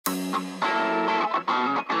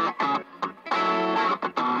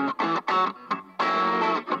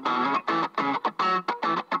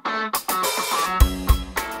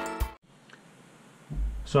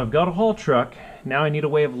So I've got a haul truck. Now I need a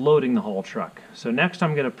way of loading the haul truck. So next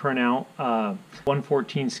I'm going to print out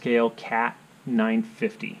 1/14 scale Cat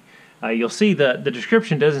 950. You'll see the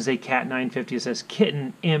description doesn't say Cat 950, it says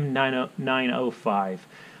Kitten M905.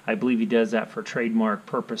 I believe he does that for trademark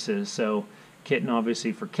purposes. So Kitten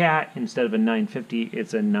obviously for cat, instead of a 950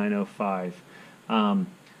 it's a 905.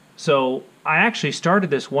 So I actually started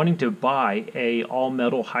this wanting to buy a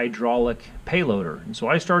all-metal hydraulic payloader. And so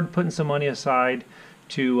I started putting some money aside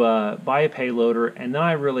to buy a payloader, and then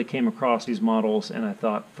I really came across these models and I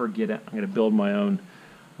thought, forget it, I'm going to build my own.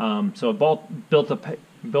 So I built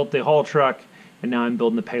the haul truck, and now I'm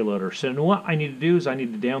building the payloader. So what I need to do is I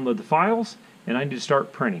need to download the files, and I need to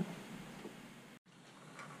start printing.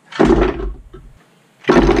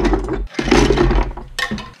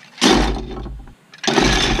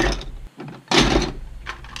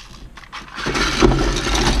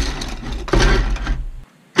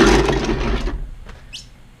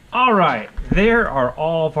 Alright, there are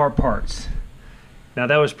all of our parts. Now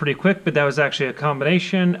that was pretty quick, but that was actually a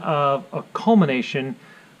culmination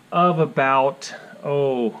of about,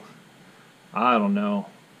 I don't know,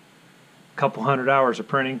 a couple hundred hours of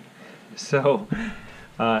printing. So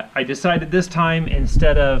I decided this time,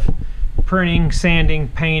 instead of printing, sanding,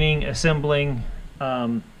 painting, assembling,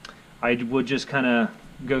 I would just kind of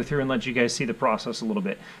go through and let you guys see the process a little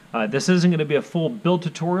bit. This isn't going to be a full build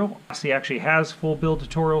tutorial. He actually has full build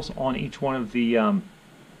tutorials on each one of the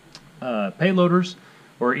payloaders,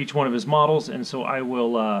 or each one of his models, and so I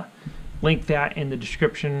will link that in the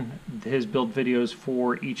description, his build videos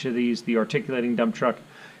for each of these, the articulating dump truck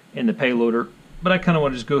and the payloader. But I kind of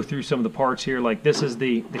want to just go through some of the parts here. Like this is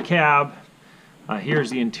the cab,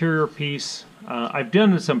 here's the interior piece. I've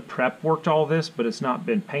done some prep work to all this, but it's not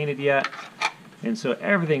been painted yet, and so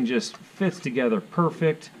everything just fits together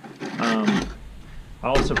perfect. I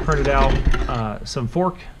also printed out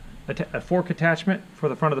a fork attachment for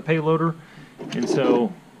the front of the payloader, and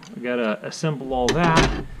so I got to assemble all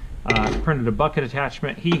that. Printed a bucket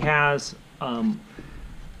attachment. He has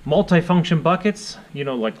multi-function buckets, you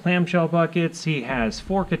know, like clamshell buckets. He has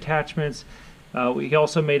fork attachments. We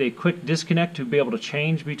also made a quick disconnect to be able to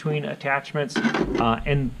change between attachments,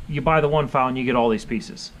 and you buy the one file and you get all these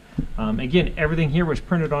pieces. Again, everything here was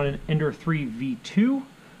printed on an Ender 3 V2.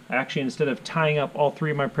 Actually, instead of tying up all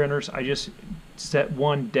three of my printers, I just set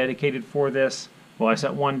one dedicated for this. Well, I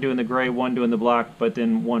set one doing the gray, one doing the black, but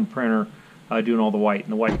then one printer doing all the white,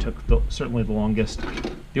 and the white took certainly the longest.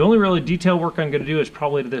 The only really detail work I'm going to do is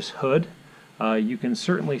probably to this hood. You can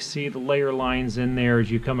certainly see the layer lines in there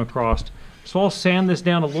as you come across. So I'll sand this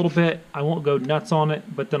down a little bit. I won't go nuts on it,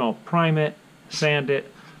 but then I'll prime it, sand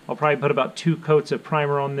it. I'll probably put about 2 coats of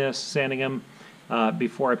primer on this, sanding them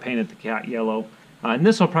before I paint it the cat yellow. And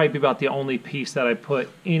this will probably be about the only piece that I put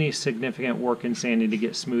any significant work in sanding to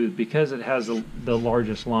get smooth, because it has the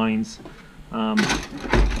largest lines.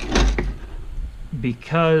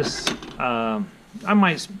 Because I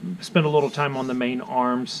might spend a little time on the main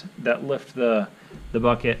arms that lift the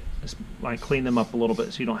bucket. I clean them up a little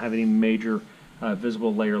bit so you don't have any major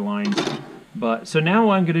visible layer lines. But so now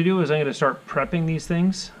what I'm going to do is I'm going to start prepping these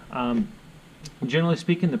things. Generally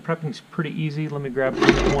speaking, the prepping's pretty easy. Let me grab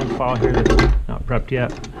one file here that's not prepped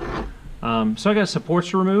yet. So I got supports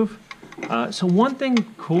to remove. So one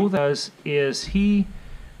thing cool that does is he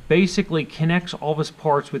basically connects all of his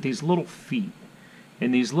parts with these little feet.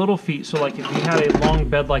 And these little feet, so like if you had a long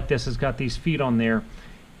bed like this, it's got these feet on there.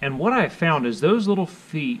 And what I found is those little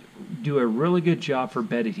feet do a really good job for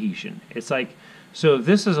bed adhesion. It's like, so if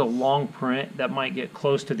this is a long print that might get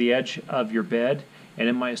close to the edge of your bed, and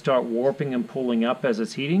it might start warping and pulling up as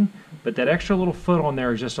it's heating, but that extra little foot on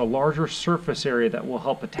there is just a larger surface area that will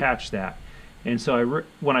help attach that. And so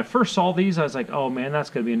when I first saw these, I was like, oh man, that's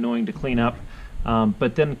going to be annoying to clean up.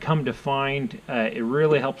 But then come to find, it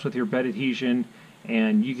really helps with your bed adhesion,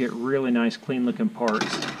 and you get really nice clean looking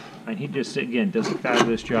parts. And he just, again, does a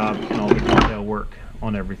fabulous job in all the detail work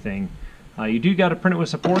on everything. You do got to print it with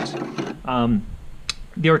supports.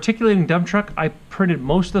 The articulating dump truck, I printed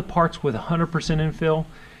most of the parts with 100% infill.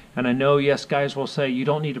 And I know, yes, guys will say you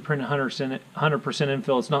don't need to print 100%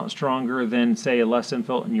 infill. It's not stronger than, say, a less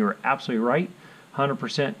infill, and you're absolutely right.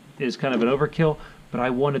 100% is kind of an overkill, but I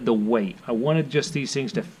wanted the weight. I wanted just these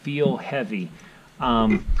things to feel heavy.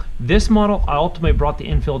 This model, I ultimately brought the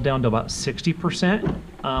infill down to about 60%.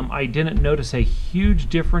 I didn't notice a huge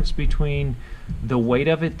difference between the weight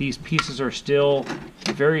of it. These pieces are still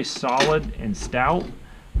very solid and stout.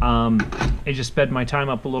 It just sped my time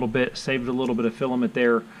up a little bit, saved a little bit of filament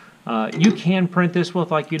there. You can print this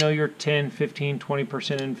with, like, you know, your 10, 15, 20%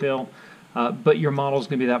 infill, but your model is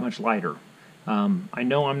going to be that much lighter. I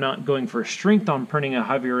know I'm not going for strength on printing a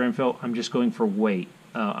heavier infill, I'm just going for weight.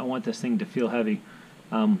 I want this thing to feel heavy.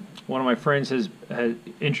 One of my friends has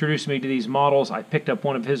introduced me to these models. I picked up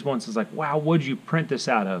one of his ones. It's like, wow, what'd you print this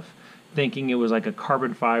out of? Thinking it was like a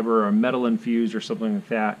carbon fiber or metal infused or something like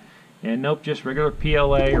that. And nope, just regular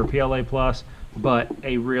PLA or PLA plus, but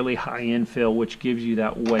a really high infill, which gives you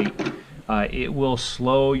that weight. It will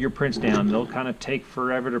slow your prints down. They'll kind of take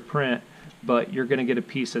forever to print, but you're going to get a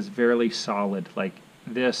piece that's fairly solid. Like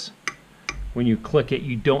this, when you click it,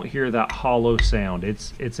 you don't hear that hollow sound.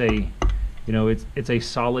 It's a, you know, it's a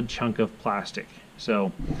solid chunk of plastic.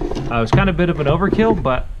 So it's kind of a bit of an overkill,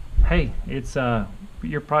 but hey, it's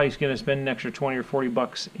you're probably going to spend an extra 20 or 40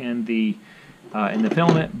 bucks in the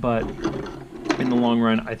filament, but in the long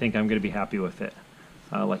run, I think I'm going to be happy with it.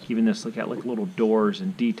 Like even this, look at like little doors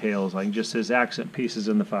and details, like just his accent pieces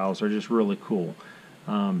in the files are just really cool.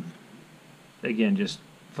 Again, just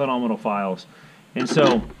phenomenal files. And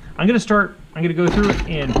so I'm going to go through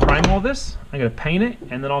and prime all this. I'm going to paint it,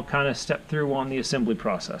 and then I'll kind of step through on the assembly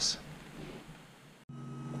process.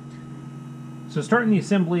 So starting the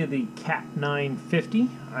assembly of the Cat 950,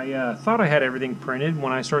 I thought I had everything printed.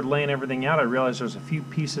 When I started laying everything out, I realized there's a few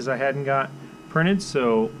pieces I hadn't got printed,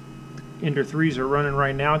 so Ender 3s are running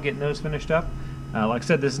right now, getting those finished up. Like I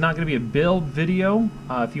said, this is not going to be a build video.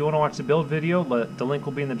 If you want to watch the build video, the link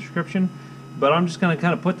will be in the description. But I'm just going to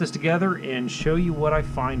kind of put this together and show you what I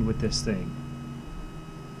find with this thing.